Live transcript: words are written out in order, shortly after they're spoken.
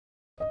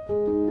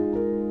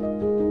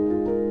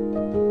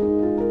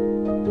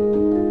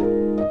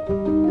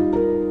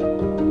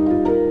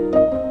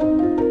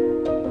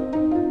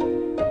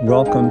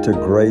Welcome to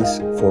Grace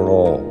for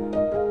All,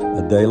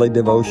 a daily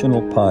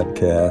devotional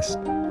podcast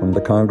from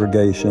the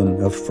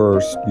congregation of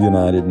First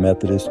United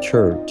Methodist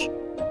Church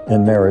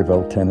in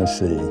Maryville,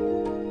 Tennessee.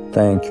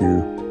 Thank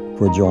you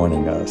for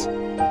joining us.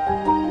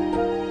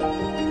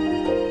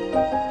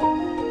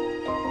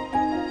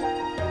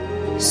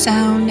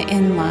 Sown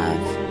in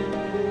love.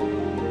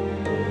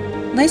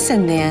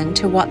 Listen then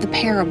to what the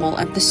parable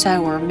of the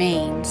sower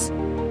means.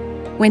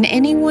 When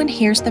anyone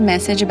hears the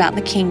message about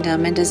the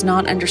kingdom and does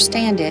not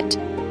understand it,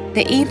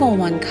 the evil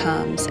one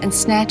comes and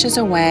snatches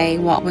away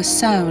what was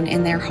sown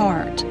in their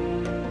heart.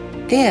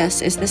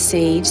 This is the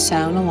seed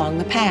sown along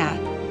the path.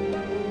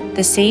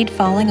 The seed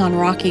falling on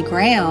rocky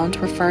ground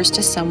refers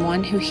to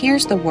someone who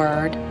hears the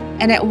word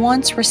and at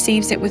once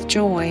receives it with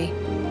joy.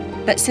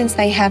 But since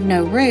they have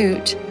no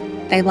root,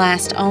 they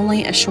last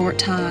only a short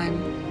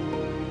time.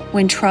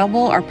 When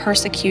trouble or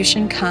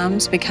persecution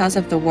comes because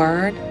of the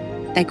word,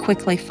 they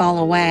quickly fall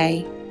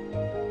away.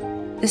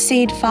 The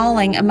seed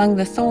falling among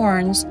the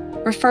thorns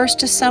refers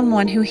to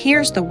someone who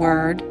hears the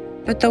word,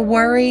 but the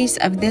worries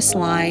of this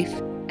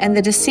life and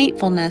the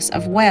deceitfulness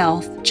of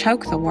wealth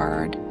choke the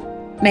word,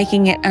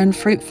 making it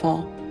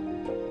unfruitful.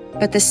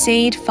 But the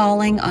seed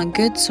falling on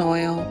good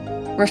soil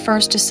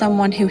refers to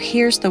someone who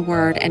hears the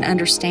word and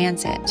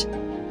understands it.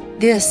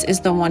 This is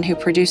the one who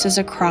produces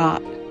a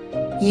crop,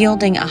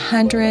 yielding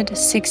 100,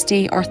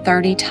 60, or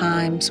 30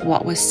 times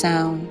what was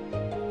sown.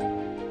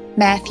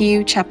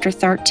 Matthew chapter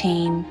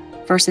 13,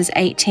 verses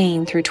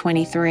 18 through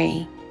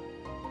 23.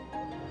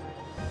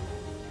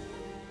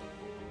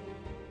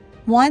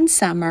 One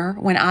summer,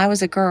 when I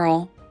was a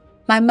girl,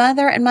 my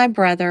mother and my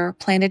brother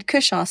planted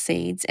cushaw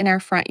seeds in our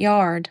front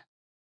yard.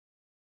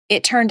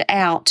 It turned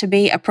out to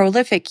be a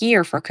prolific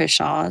year for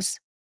cushaws.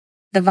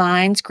 The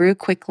vines grew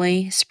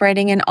quickly,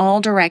 spreading in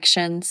all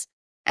directions,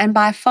 and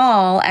by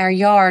fall our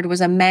yard was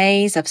a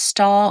maze of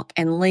stalk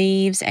and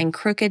leaves and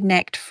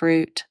crooked-necked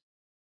fruit.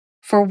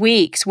 For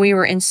weeks we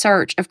were in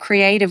search of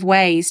creative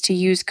ways to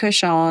use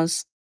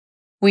cushaws.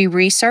 We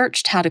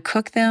researched how to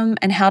cook them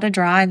and how to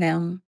dry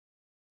them.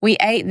 We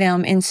ate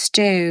them in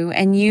stew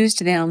and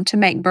used them to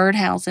make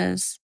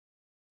birdhouses.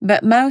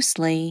 But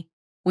mostly,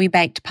 we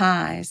baked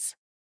pies.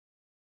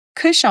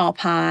 Cushaw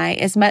pie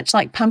is much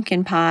like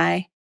pumpkin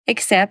pie,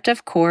 except,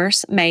 of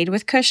course, made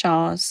with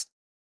cushaws.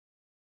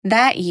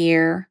 That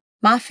year,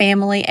 my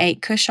family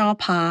ate cushaw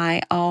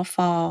pie all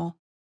fall,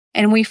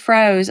 and we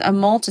froze a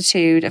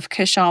multitude of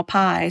cushaw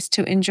pies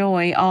to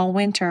enjoy all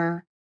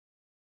winter.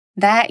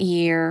 That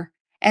year,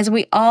 as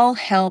we all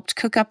helped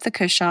cook up the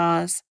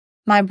cushaws,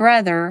 my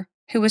brother,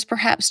 who was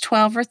perhaps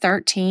 12 or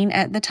 13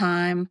 at the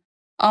time,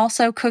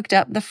 also cooked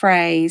up the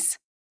phrase,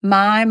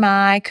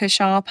 my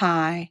cushaw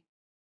pie.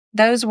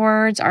 Those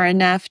words are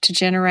enough to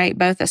generate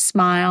both a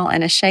smile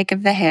and a shake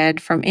of the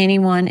head from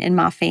anyone in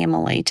my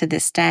family to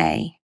this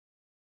day.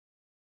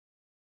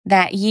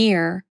 That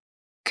year,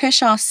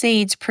 cushaw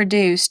seeds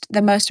produced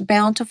the most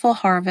bountiful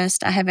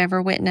harvest I have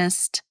ever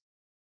witnessed.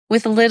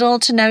 With little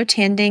to no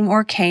tending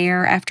or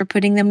care after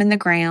putting them in the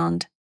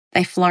ground,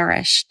 they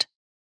flourished.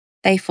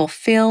 They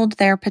fulfilled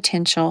their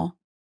potential.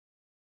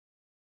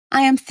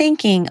 I am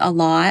thinking a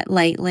lot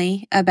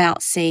lately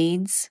about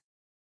seeds.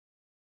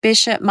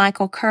 Bishop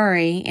Michael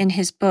Curry, in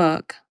his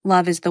book,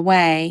 Love is the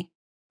Way,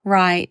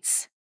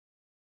 writes,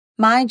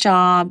 "My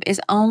job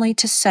is only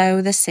to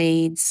sow the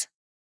seeds.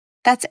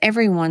 That's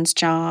everyone's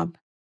job.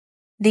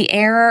 The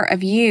error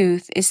of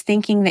youth is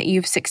thinking that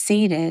you've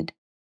succeeded,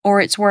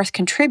 or it's worth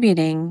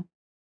contributing,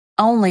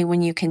 only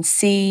when you can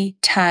see,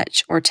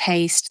 touch, or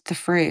taste the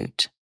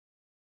fruit."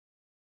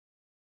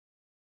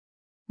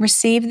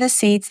 Receive the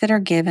seeds that are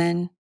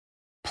given,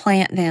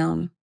 plant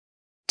them,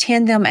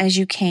 tend them as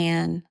you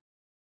can.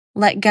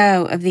 Let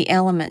go of the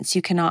elements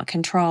you cannot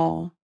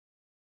control.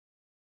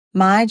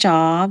 My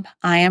job,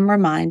 I am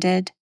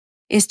reminded,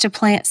 is to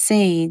plant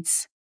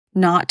seeds,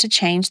 not to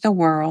change the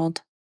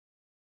world.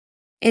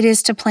 It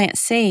is to plant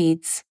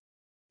seeds,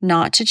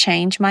 not to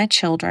change my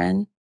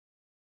children.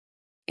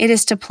 It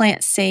is to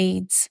plant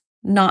seeds,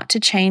 not to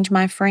change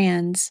my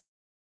friends,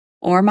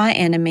 or my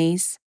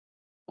enemies,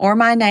 or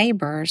my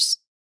neighbors,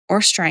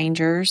 or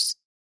strangers,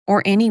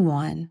 or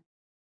anyone.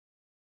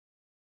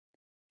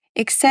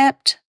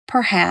 Except,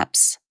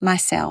 perhaps,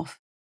 myself.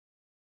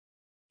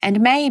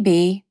 And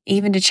maybe,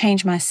 even to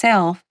change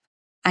myself,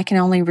 I can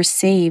only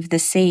receive the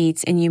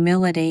seeds in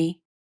humility,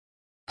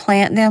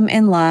 plant them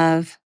in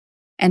love,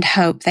 and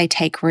hope they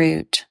take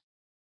root.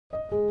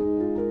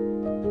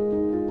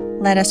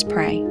 Let us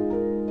pray.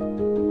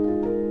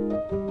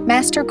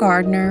 Master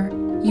Gardener,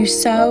 you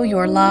sow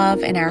your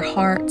love in our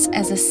hearts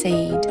as a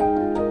seed.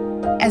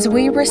 As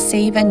we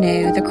receive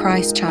anew the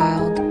Christ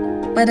child,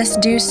 let us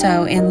do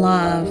so in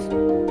love,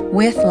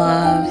 with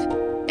love,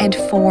 and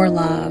for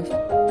love,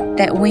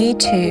 that we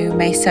too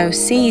may sow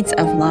seeds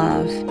of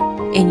love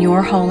in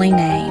your holy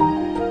name.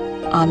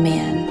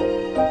 Amen.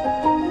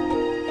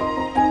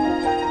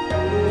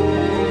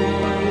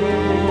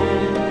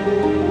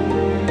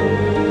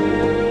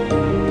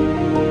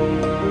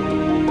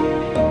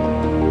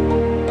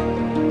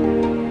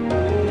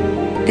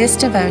 This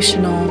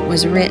devotional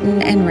was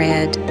written and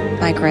read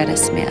by Greta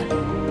Smith.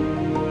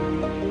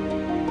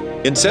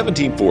 In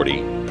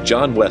 1740,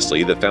 John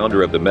Wesley, the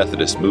founder of the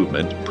Methodist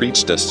movement,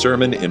 preached a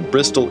sermon in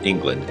Bristol,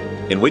 England,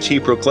 in which he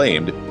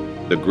proclaimed,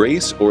 "The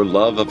grace or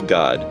love of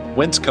God,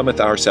 whence cometh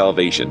our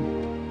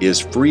salvation, is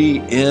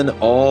free in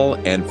all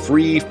and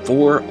free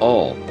for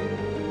all."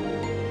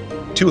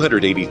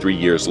 283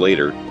 years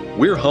later,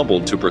 we're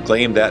humbled to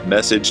proclaim that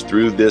message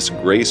through this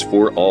Grace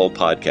for All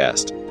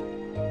podcast.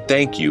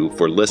 Thank you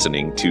for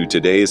listening to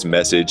today's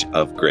message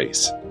of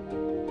grace.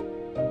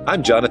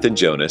 I'm Jonathan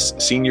Jonas,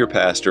 Senior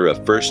Pastor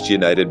of First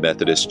United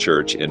Methodist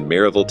Church in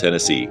Maryville,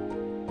 Tennessee,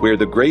 where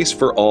the Grace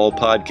for All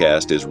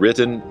podcast is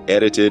written,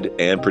 edited,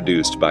 and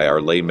produced by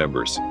our lay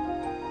members.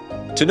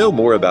 To know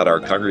more about our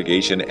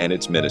congregation and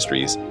its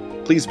ministries,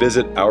 please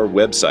visit our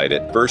website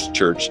at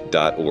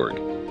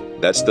firstchurch.org.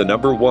 That's the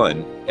number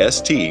 1,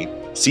 stchurch.org.